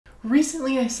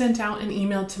Recently, I sent out an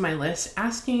email to my list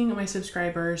asking my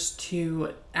subscribers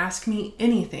to ask me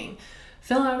anything.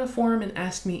 Fill out a form and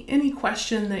ask me any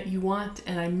question that you want,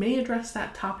 and I may address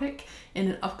that topic in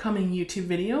an upcoming YouTube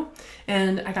video.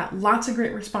 And I got lots of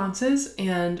great responses,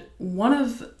 and one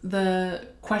of the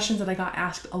questions that I got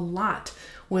asked a lot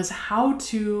was how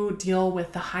to deal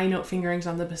with the high note fingerings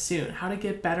on the bassoon, how to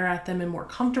get better at them and more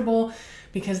comfortable,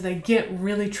 because they get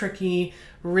really tricky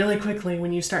really quickly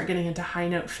when you start getting into high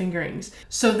note fingerings.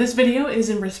 So this video is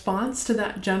in response to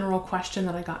that general question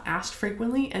that I got asked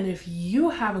frequently. And if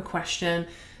you have a question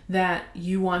that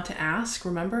you want to ask,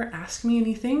 remember, ask me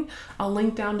anything. I'll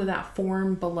link down to that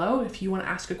form below if you want to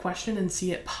ask a question and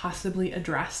see it possibly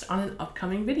addressed on an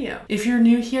upcoming video. If you're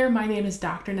new here, my name is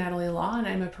Dr. Natalie Law, and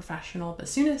I'm a professional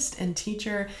bassoonist and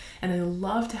teacher, and I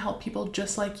love to help people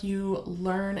just like you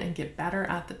learn and get better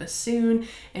at the bassoon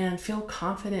and feel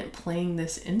confident playing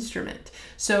this instrument.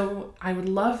 So I would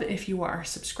love if you are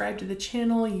subscribed to the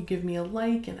channel, you give me a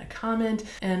like and a comment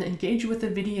and engage with the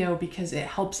video, because it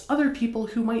helps other people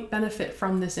who might benefit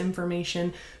from this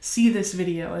information see this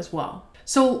video as well.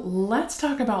 So let's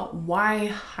talk about why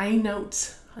high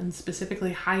notes, and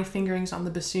specifically high fingerings on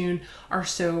the bassoon, are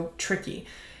so tricky.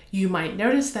 You might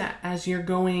notice that as you're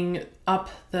going up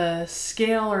the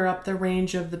scale or up the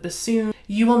range of the bassoon,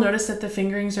 you will notice that the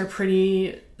fingerings are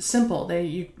pretty simple.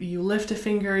 You lift a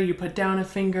finger, you put down a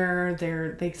finger,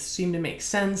 they seem to make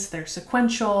sense, they're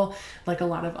sequential, like a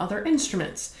lot of other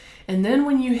instruments. And then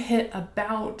when you hit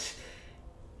about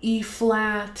E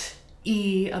flat,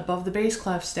 E above the bass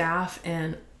clef staff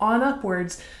and on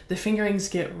upwards, the fingerings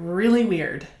get really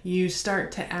weird. You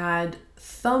start to add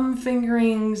thumb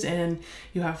fingerings, and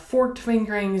you have forked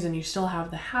fingerings, and you still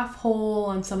have the half hole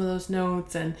on some of those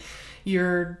notes, and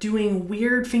you're doing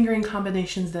weird fingering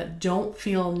combinations that don't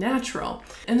feel natural.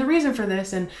 And the reason for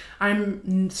this, and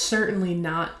I'm certainly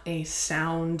not a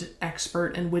sound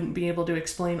expert and wouldn't be able to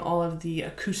explain all of the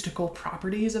acoustical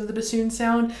properties of the bassoon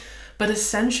sound, but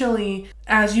essentially,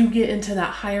 as you get into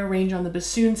that higher range on the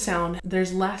bassoon sound,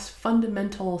 there's less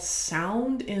fundamental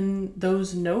sound in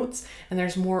those notes, and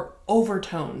there's more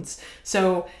overtones.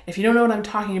 So if you don't know what I'm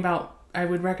talking about, I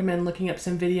would recommend looking up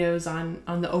some videos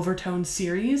on the overtone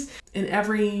series. In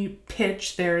every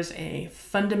pitch, there's a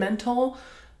fundamental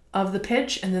of the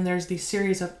pitch, and then there's these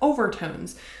series of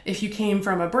overtones. If you came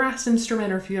from a brass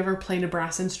instrument, or if you ever played a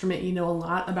brass instrument, you know a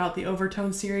lot about the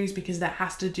overtone series, because that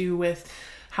has to do with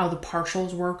how the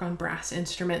partials work on brass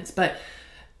instruments. But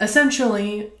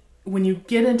essentially, when you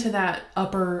get into that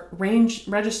upper range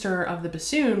register of the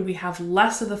bassoon, we have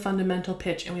less of the fundamental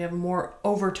pitch and we have more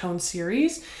overtone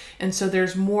series. And so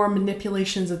there's more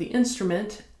manipulations of the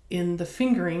instrument in the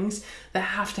fingerings that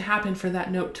have to happen for that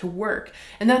note to work.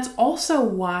 And that's also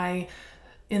why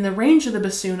in the range of the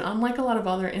bassoon, unlike a lot of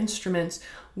other instruments,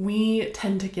 we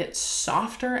tend to get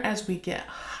softer as we get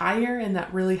higher in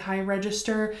that really high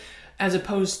register, as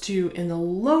opposed to in the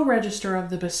low register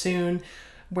of the bassoon,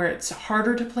 where it's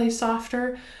harder to play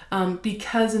softer,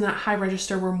 because in that high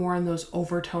register, we're more in those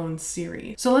overtone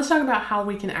series. So let's talk about how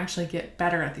we can actually get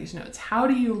better at these notes. How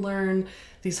do you learn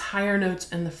these higher notes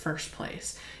in the first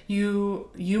place?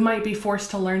 You might be forced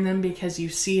to learn them because you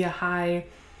see a high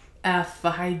F, a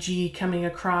high G coming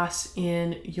across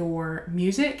in your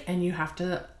music, and you have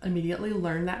to immediately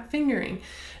learn that fingering.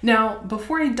 Now,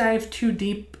 before I dive too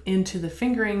deep into the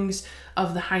fingerings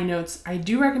of the high notes, I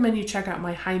do recommend you check out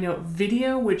my high note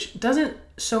video, which doesn't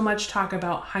so much talk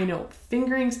about high note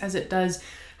fingerings as it does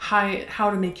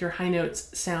how to make your high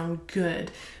notes sound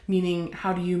good, meaning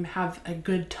how do you have a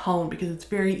good tone, because it's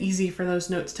very easy for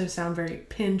those notes to sound very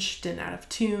pinched and out of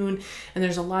tune, and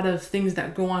there's a lot of things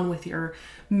that go on with your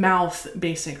mouth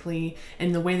basically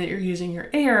and the way that you're using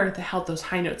your air to help those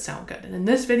high notes sound good. And in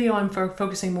this video, I'm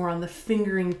focusing more on the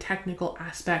fingering technical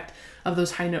aspect of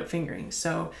those high note fingerings.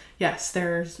 So yes,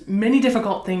 there's many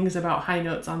difficult things about high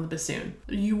notes on the bassoon.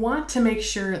 You want to make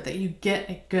sure that you get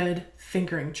a good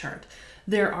fingering chart.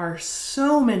 There are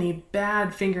so many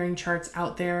bad fingering charts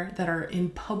out there that are in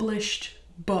published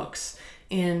books,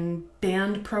 in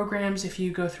band programs. If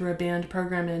you go through a band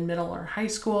program in middle or high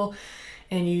school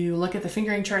and you look at the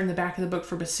fingering chart in the back of the book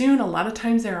for bassoon, a lot of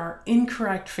times there are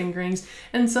incorrect fingerings,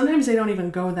 and sometimes they don't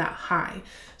even go that high.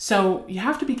 So you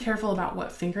have to be careful about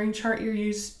what fingering chart you're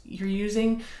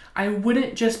using. I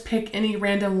wouldn't just pick any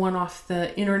random one off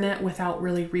the internet without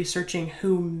really researching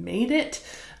who made it,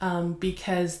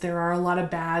 because there are a lot of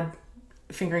bad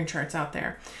fingering charts out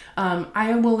there.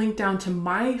 I will link down to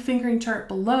my fingering chart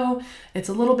below. It's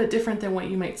a little bit different than what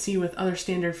you might see with other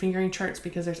standard fingering charts,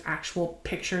 because there's actual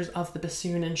pictures of the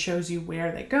bassoon and shows you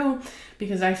where they go,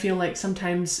 because I feel like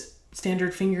sometimes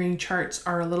standard fingering charts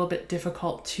are a little bit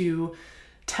difficult to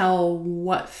tell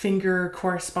what finger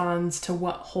corresponds to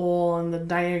what hole and the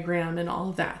diagram and all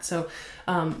of that. So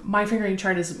my fingering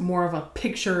chart is more of a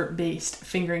picture-based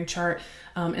fingering chart,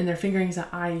 and they're fingerings that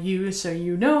I use, so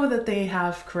you know that they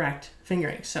have correct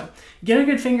fingering. So get a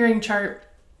good fingering chart,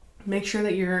 make sure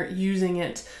that you're using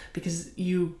it, because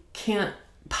you can't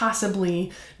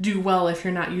possibly do well if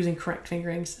you're not using correct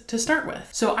fingerings to start with.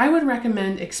 So I would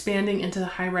recommend expanding into the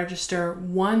high register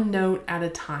one note at a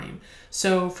time.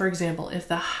 So for example, if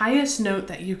the highest note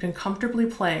that you can comfortably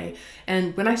play,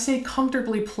 and when I say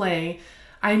comfortably play,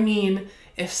 I mean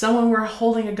if someone were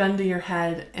holding a gun to your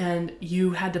head and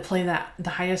you had to play the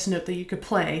highest note that you could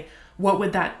play, what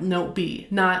would that note be?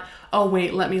 Not, oh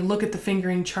wait, let me look at the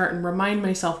fingering chart and remind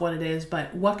myself what it is,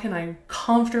 but what can I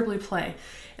comfortably play?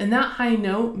 And that high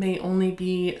note may only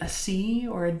be a C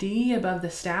or a D above the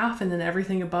staff, and then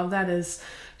everything above that is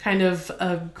kind of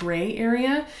a gray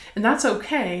area, and that's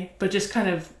okay, but just kind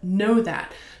of know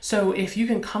that. So if you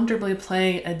can comfortably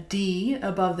play a D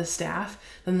above the staff,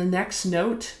 then the next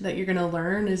note that you're going to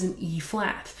learn is an E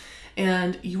flat.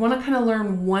 And you want to kind of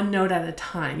learn one note at a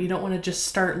time. You don't want to just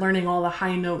start learning all the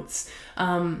high notes.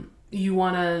 You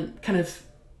want to kind of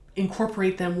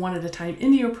incorporate them one at a time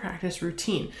into your practice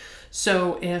routine.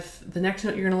 So if the next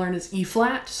note you're going to learn is E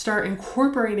flat, start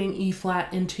incorporating E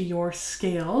flat into your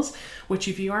scales, which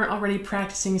if you aren't already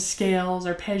practicing scales,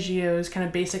 arpeggios, kind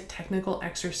of basic technical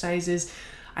exercises,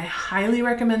 I highly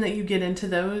recommend that you get into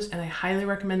those, and I highly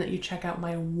recommend that you check out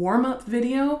my warm-up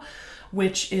video,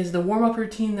 which is the warm-up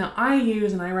routine that I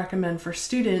use and I recommend for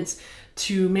students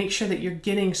to make sure that you're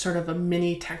getting sort of a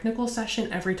mini technical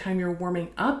session every time you're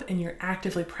warming up and you're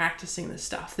actively practicing this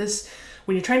stuff.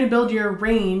 When you're trying to build your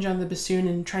range on the bassoon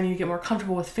and trying to get more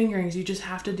comfortable with fingerings, you just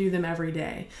have to do them every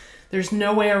day. There's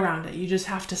no way around it. You just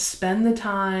have to spend the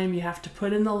time, you have to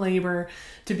put in the labor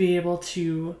to be able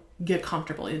to get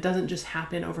comfortable. It doesn't just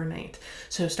happen overnight.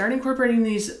 So start incorporating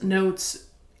these notes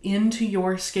into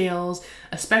your scales,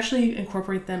 especially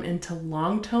incorporate them into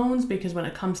long tones, because when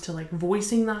it comes to like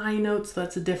voicing the high notes,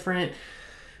 that's a different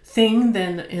thing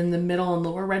than in the middle and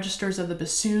lower registers of the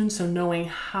bassoon. So knowing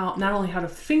how, not only how to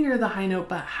finger the high note,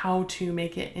 but how to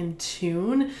make it in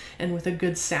tune and with a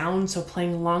good sound. So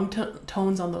playing long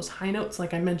tones on those high notes,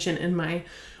 like I mentioned in my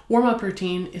warm-up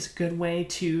routine, is a good way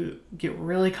to get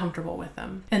really comfortable with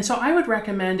them. And so I would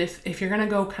recommend, if you're going to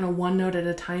go kind of one note at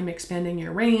a time, expanding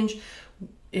your range,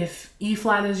 if E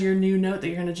flat is your new note that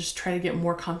you're going to just try to get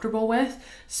more comfortable with,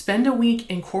 spend a week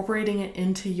incorporating it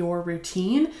into your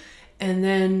routine, and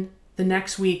then the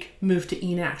next week move to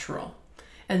E natural,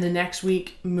 and the next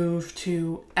week move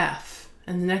to F,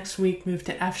 and the next week move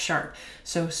to F sharp.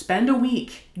 So spend a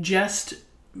week just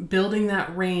building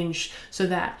that range, so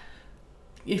that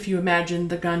if you imagine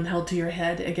the gun held to your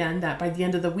head again, that by the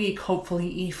end of the week, hopefully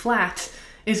E flat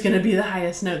is going to be the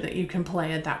highest note that you can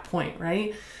play at that point,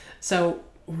 right? So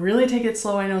really take it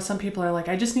slow. I know some people are like,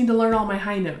 I just need to learn all my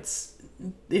high notes.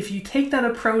 If you take that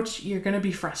approach, you're going to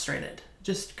be frustrated.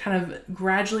 Just kind of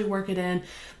gradually work it in.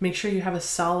 Make sure you have a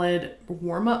solid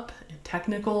warm-up and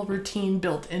technical routine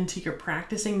built into your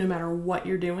practicing no matter what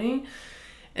you're doing,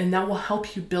 and that will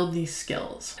help you build these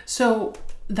skills. So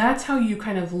that's how you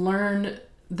kind of learn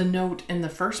the note in the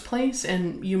first place,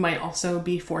 and you might also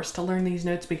be forced to learn these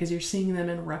notes because you're seeing them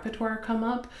in repertoire come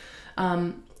up,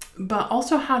 but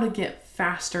also how to get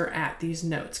faster at these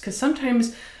notes. Because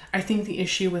sometimes I think the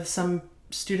issue with some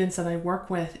students that I work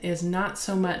with is not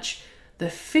so much the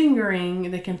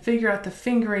fingering. They can figure out the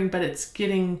fingering, but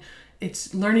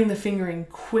it's learning the fingering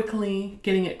quickly,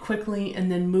 getting it quickly,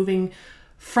 and then moving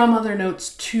from other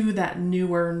notes to that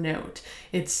newer note.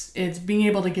 It's being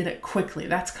able to get it quickly.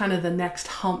 That's kind of the next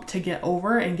hump to get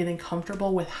over, and getting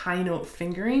comfortable with high note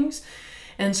fingerings.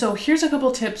 And so here's a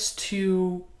couple tips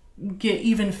to get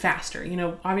even faster. You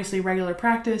know, obviously regular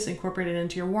practice, incorporate it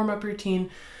into your warm-up routine,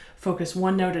 focus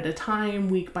one note at a time,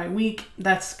 week by week.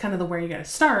 That's kind of the where you got to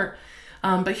start.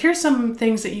 But here's some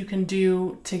things that you can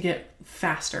do to get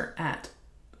faster at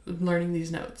learning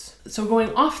these notes. So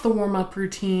going off the warm-up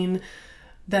routine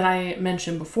that I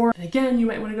mentioned before, and again, you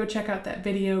might want to go check out that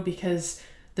video because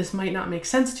this might not make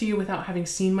sense to you without having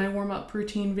seen my warm-up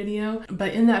routine video.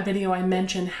 But in that video, I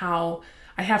mentioned how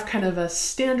I have kind of a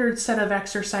standard set of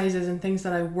exercises and things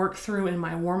that I work through in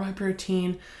my warm-up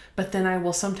routine, but then I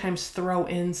will sometimes throw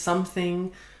in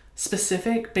something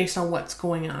specific based on what's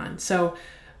going on. So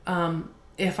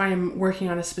if I'm working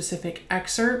on a specific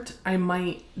excerpt, I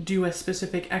might do a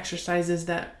specific exercises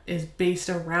that is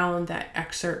based around that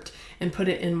excerpt and put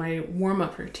it in my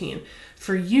warm-up routine.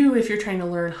 For you, if you're trying to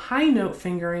learn high note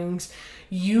fingerings,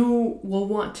 you will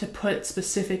want to put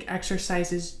specific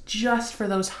exercises just for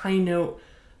those high note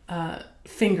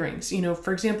fingerings. You know,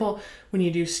 for example, when you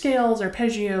do scales,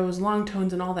 arpeggios, long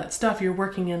tones, and all that stuff, you're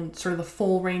working in sort of the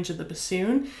full range of the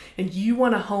bassoon, and you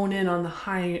want to hone in on the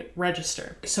high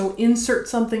register. So insert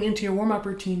something into your warm-up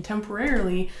routine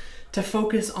temporarily to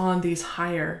focus on these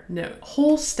higher notes.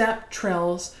 Whole step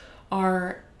trills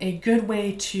are a good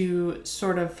way to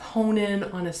sort of hone in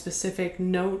on a specific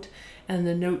note and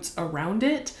the notes around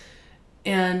it,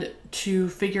 and to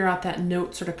figure out that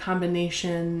note sort of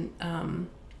combination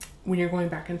when you're going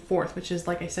back and forth, which is,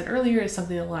 like I said earlier, is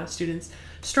something that a lot of students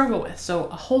struggle with. So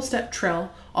a whole step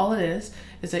trill, all it is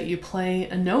that you play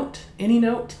a note, any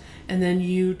note, and then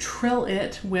you trill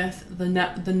it with the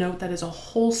note that is a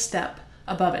whole step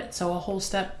above it. So a whole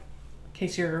step, in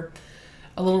case you're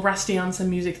a little rusty on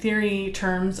some music theory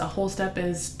terms, a whole step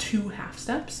is 2 half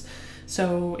steps.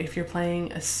 So if you're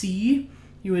playing a C,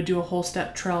 you would do a whole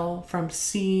step trill from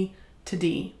C to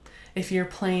D. If you're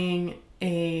playing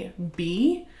a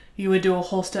B, you would do a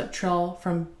whole step trill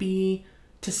from B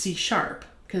to C sharp,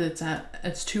 because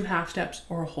it's 2 half steps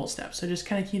or a whole step. So just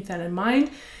kind of keep that in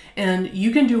mind. And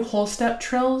you can do whole step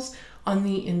trills on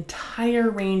the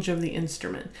entire range of the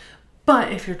instrument.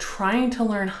 But if you're trying to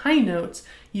learn high notes,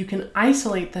 you can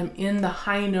isolate them in the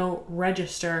high note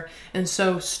register. And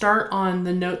so start on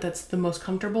the note that's the most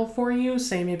comfortable for you,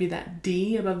 say maybe that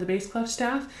D above the bass clef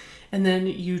staff, and then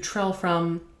you trill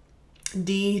from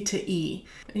D to E.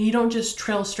 And you don't just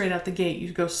trill straight out the gate.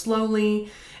 You go slowly,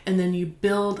 and then you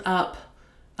build up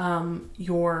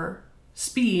your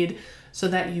speed so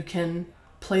that you can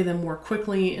play them more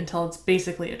quickly until it's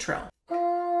basically a trill.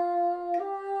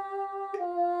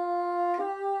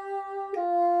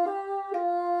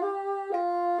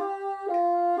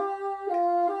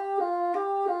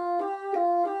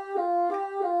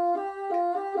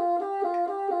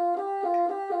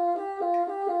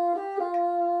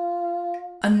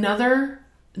 Another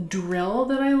drill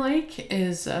that I like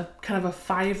is a kind of a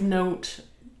 5-note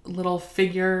little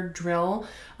figure drill,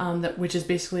 which is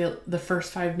basically the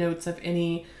first 5 notes of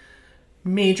any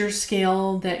major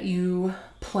scale that you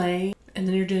play. And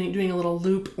then you're doing a little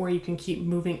loop where you can keep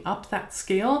moving up that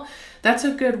scale. That's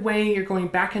a good way. You're going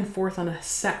back and forth on a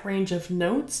set range of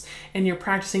notes, and you're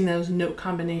practicing those note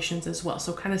combinations as well.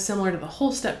 So kind of similar to the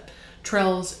whole step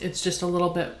trills, it's just a little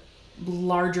bit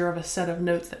larger of a set of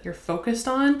notes that you're focused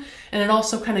on, and it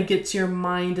also kind of gets your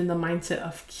mind in the mindset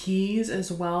of keys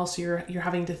as well. So you're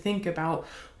having to think about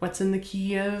what's in the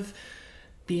key of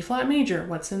B flat major,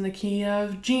 what's in the key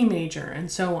of G major, and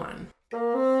so on.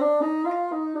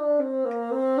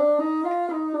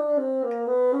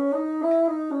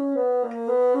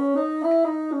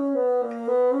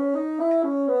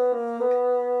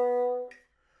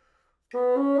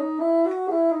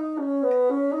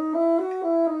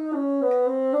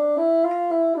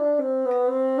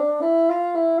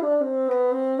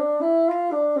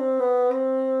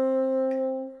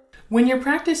 When you're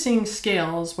practicing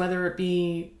scales, whether it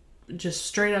be just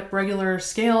straight up regular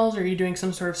scales or you're doing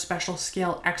some sort of special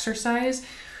scale exercise,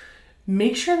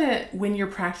 make sure that when you're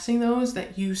practicing those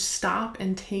that you stop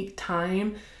and take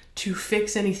time to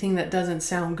fix anything that doesn't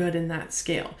sound good in that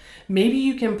scale. Maybe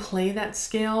you can play that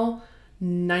scale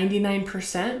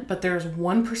 99%, but there's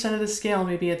 1% of the scale,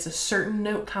 maybe it's a certain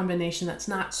note combination that's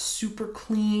not super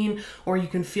clean, or you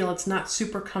can feel it's not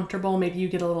super comfortable. Maybe you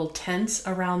get a little tense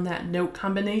around that note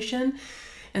combination,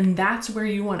 and that's where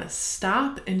you want to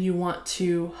stop and you want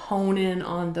to hone in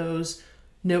on those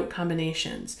note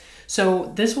combinations.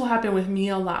 So this will happen with me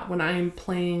a lot when I'm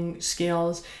playing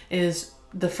scales, is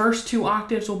the first 2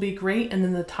 octaves will be great, and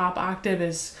then the top octave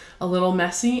is a little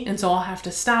messy, and so I'll have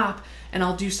to stop and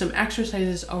I'll do some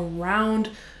exercises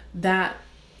around that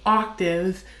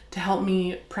octave to help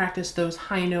me practice those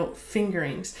high note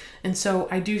fingerings. And so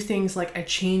I do things like I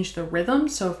change the rhythm.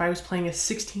 So if I was playing a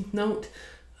 16th note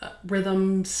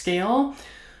rhythm scale,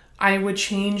 I would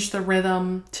change the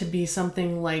rhythm to be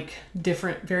something like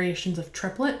different variations of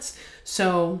triplets.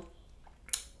 So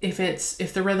if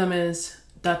the rhythm is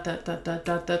da da da da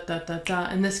da da da da da,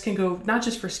 and this can go not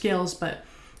just for scales but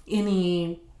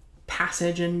any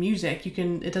passage in music,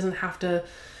 it doesn't have to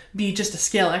be just a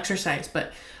scale exercise,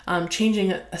 but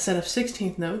changing a set of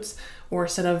 16th notes or a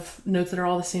set of notes that are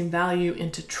all the same value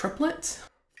into triplets.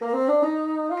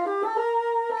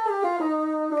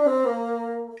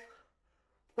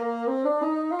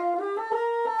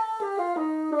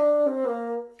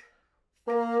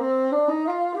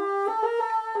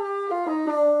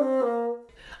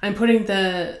 I'm putting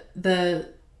the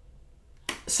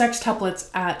sextuplets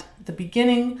at the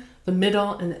beginning, the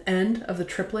middle, and the end of the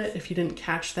triplet, if you didn't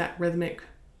catch that rhythmic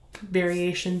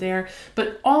variation there.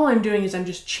 But all I'm doing is I'm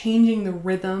just changing the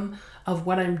rhythm of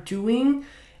what I'm doing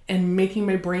and making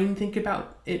my brain think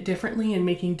about it differently and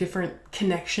making different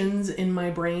connections in my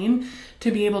brain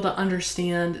to be able to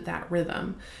understand that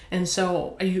rhythm. And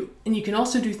so you can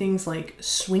also do things like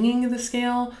swinging the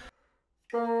scale.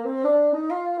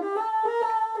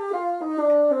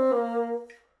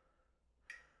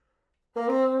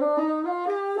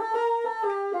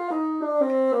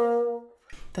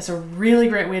 That's a really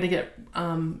great way to get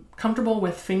comfortable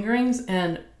with fingerings,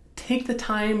 and take the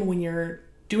time when you're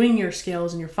doing your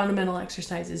scales and your fundamental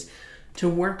exercises to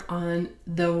work on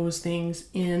those things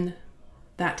in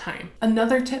that time.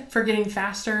 Another tip for getting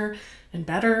faster and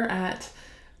better at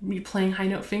playing high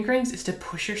note fingerings is to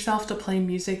push yourself to play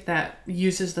music that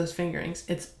uses those fingerings.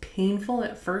 It's painful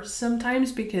at first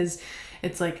sometimes because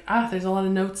it's like, there's a lot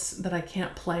of notes that I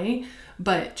can't play,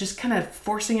 but just kind of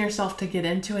forcing yourself to get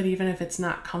into it, even if it's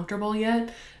not comfortable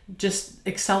yet, just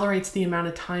accelerates the amount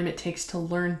of time it takes to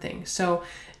learn things. So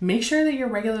make sure that you're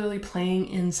regularly playing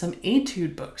in some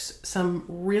etude books. Some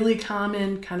really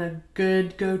common kind of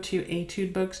good go-to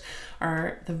etude books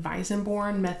are the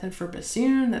Weissenborn Method for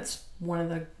Bassoon. That's one of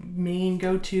the main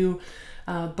go-to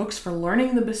books for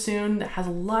learning the bassoon that has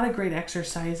a lot of great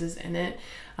exercises in it.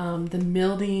 The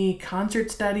Mildy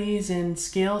Concert Studies and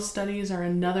Scale Studies are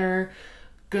another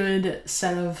good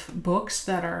set of books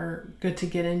that are good to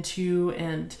get into,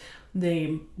 and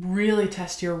they really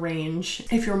test your range.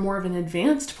 If you're more of an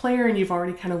advanced player and you've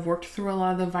already kind of worked through a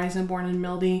lot of the Weissenborn and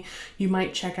Mildy, you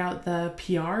might check out the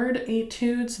Piard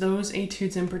etudes. Those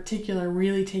etudes in particular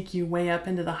really take you way up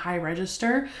into the high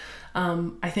register.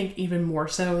 I think even more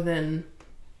so than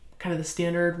kind of the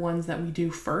standard ones that we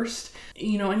do first,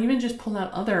 you know, and even just pull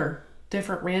out other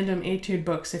different random etude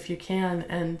books if you can,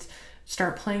 and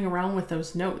start playing around with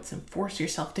those notes and force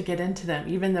yourself to get into them,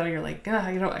 even though you're like,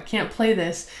 I can't play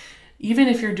this. Even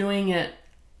if you're doing it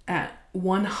at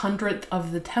 1/100th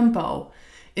of the tempo,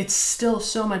 it's still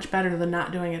so much better than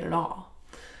not doing it at all.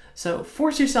 So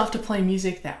force yourself to play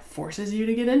music that forces you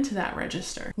to get into that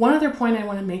register. One other point I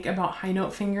want to make about high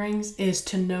note fingerings is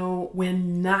to know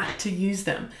when not to use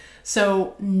them.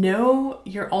 So know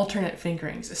your alternate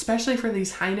fingerings, especially for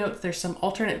these high notes. There's some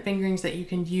alternate fingerings that you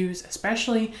can use,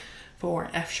 especially for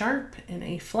F sharp and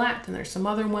A flat, and there's some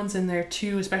other ones in there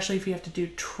too, especially if you have to do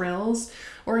trills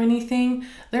or anything.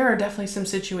 There are definitely some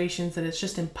situations that it's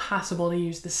just impossible to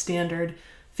use the standard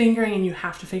fingering and you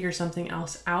have to figure something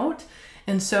else out.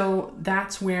 And so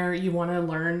that's where you want to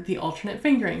learn the alternate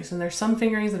fingerings. And there's some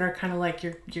fingerings that are kind of like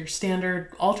your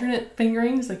standard alternate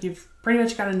fingerings, like you've pretty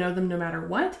much got to know them no matter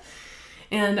what.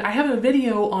 And I have a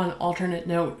video on alternate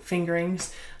note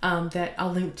fingerings that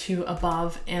I'll link to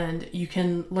above, and you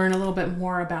can learn a little bit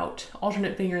more about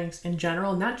alternate fingerings in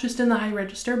general, not just in the high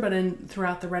register, but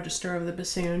throughout the register of the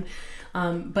bassoon.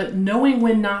 But knowing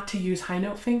when not to use high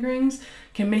note fingerings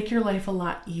can make your life a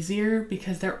lot easier,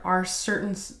 because there are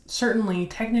certainly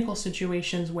technical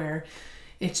situations where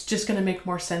it's just going to make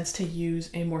more sense to use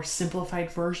a more simplified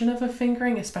version of a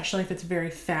fingering, especially if it's very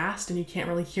fast and you can't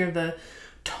really hear the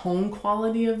tone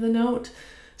quality of the note.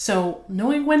 So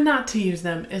knowing when not to use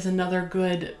them is another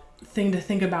good thing to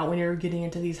think about when you're getting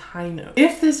into these high notes.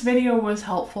 If this video was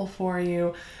helpful for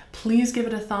you, please give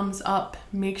it a thumbs up.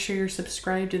 Make sure you're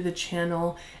subscribed to the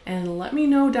channel, and let me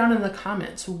know down in the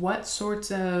comments what sorts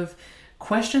of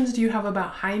questions do you have about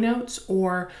high notes,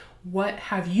 or what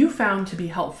have you found to be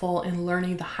helpful in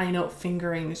learning the high note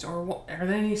fingerings, or are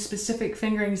there any specific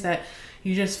fingerings that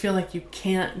you just feel like you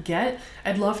can't get?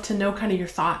 I'd love to know kind of your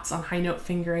thoughts on high note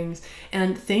fingerings.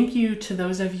 And thank you to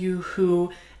those of you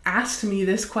who asked me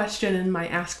this question in my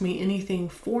Ask Me Anything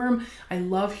form. I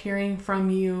love hearing from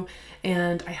you,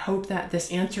 and I hope that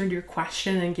this answered your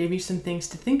question and gave you some things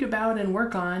to think about and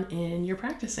work on in your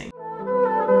practicing.